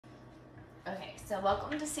Okay, so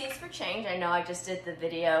welcome to Seeds for Change. I know I just did the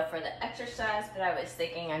video for the exercise, but I was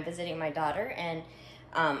thinking I'm visiting my daughter and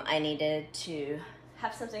I needed to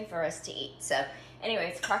have something for us to eat. So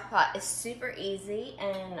anyways, crock pot is super easy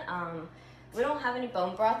and we don't have any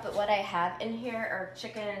bone broth, but what I have in here are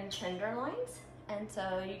chicken tenderloins. And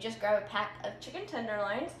so you just grab a pack of chicken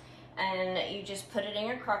tenderloins and you just put it in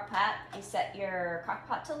your crock pot. You set your crock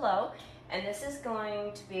pot to low, and this is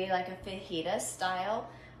going to be like a fajita style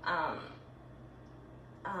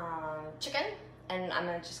chicken, and I'm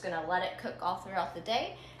just gonna let it cook all throughout the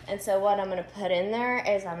day. And so what I'm gonna put in there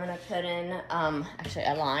is I'm gonna put in actually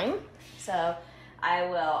a lime. So I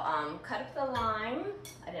will cut up the lime.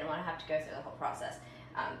 I didn't want to have to go through the whole process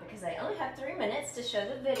because I only have 3 minutes to show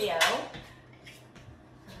the video.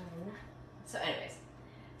 So anyways,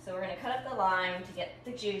 so we're gonna cut up the lime to get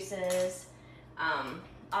the juices.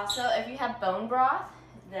 Also, if you have bone broth,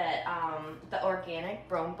 the organic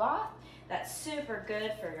bone broth, that's super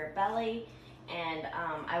good for your belly, and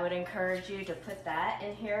I would encourage you to put that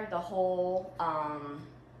in here. The whole,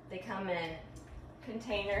 they come in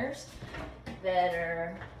containers that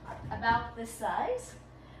are about this size,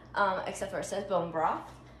 except for it says bone broth,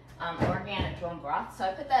 organic bone broth. So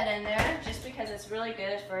I put that in there just because it's really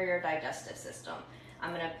good for your digestive system.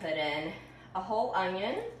 I'm gonna put in a whole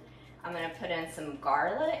onion, I'm gonna put in some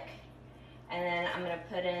garlic, and then I'm gonna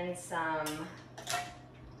put in some,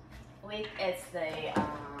 it's the,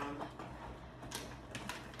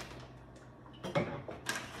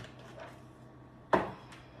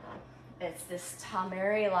 it's this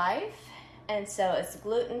Tamari Life, and so it's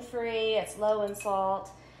gluten-free, it's low in salt,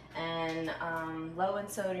 and low in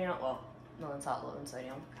sodium, well, low in salt, low in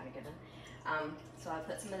sodium, kind of good. So I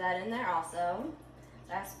put some of that in there also.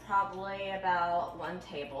 That's probably about 1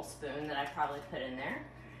 tablespoon that I probably put in there.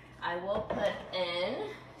 I will put in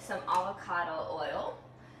some avocado oil.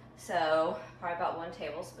 So probably about 1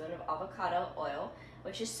 tablespoon of avocado oil,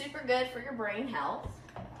 which is super good for your brain health.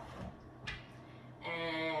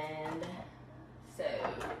 And so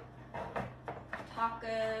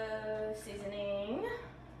taco seasoning.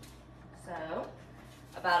 So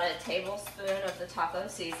about 1 tablespoon of the taco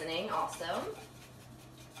seasoning also.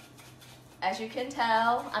 As you can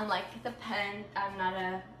tell, I'm like the pen, I'm not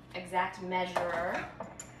an exact measurer.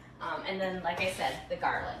 And then, like I said, the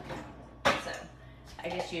garlic. So I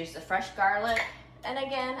just use the fresh garlic, and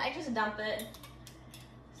again, I just dump it.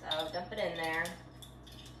 So dump it in there.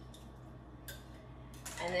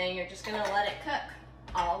 And then you're just gonna let it cook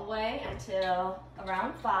all the way until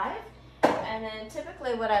around 5. And then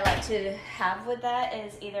typically what I like to have with that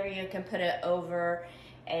is either you can put it over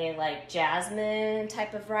a like jasmine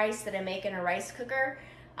type of rice that I make in a rice cooker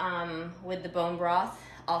with the bone broth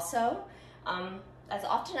also. As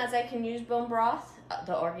often as I can use bone broth,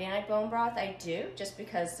 the organic bone broth, I do, just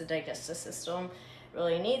because the digestive system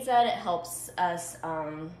really needs that. It helps us, it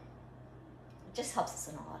just helps us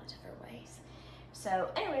in a lot of different ways. So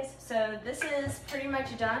anyways, so this is pretty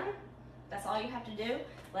much done. That's all you have to do.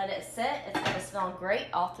 Let it sit. It's gonna smell great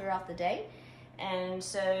all throughout the day. And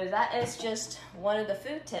so that is just one of the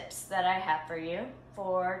food tips that I have for you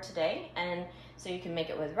for today. And so you can make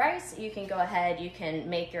it with rice. You can go ahead, you can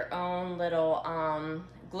make your own little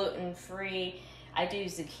gluten-free. I do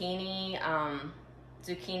zucchini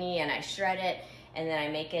and I shred it, and then I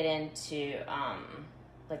make it into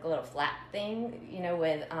like a little flat thing, you know,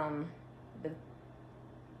 with the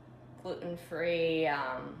gluten-free,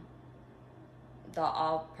 the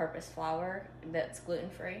all-purpose flour that's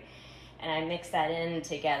gluten-free. And I mix that in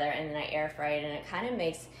together, and then I air fry it, and it kind of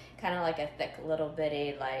makes kind of like a thick little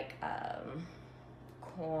bitty like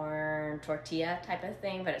corn tortilla type of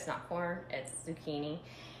thing, but it's not corn, it's zucchini.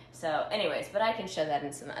 So anyways, but I can show that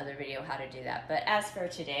in some other video how to do that. But as for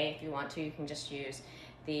today, if you want to, you can just use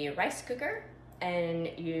the rice cooker and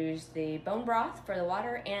use the bone broth for the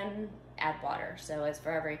water and add water. So it's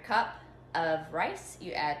for every cup of rice,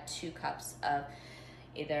 you add 2 cups of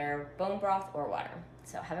either bone broth or water.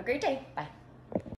 So have a great day. Bye.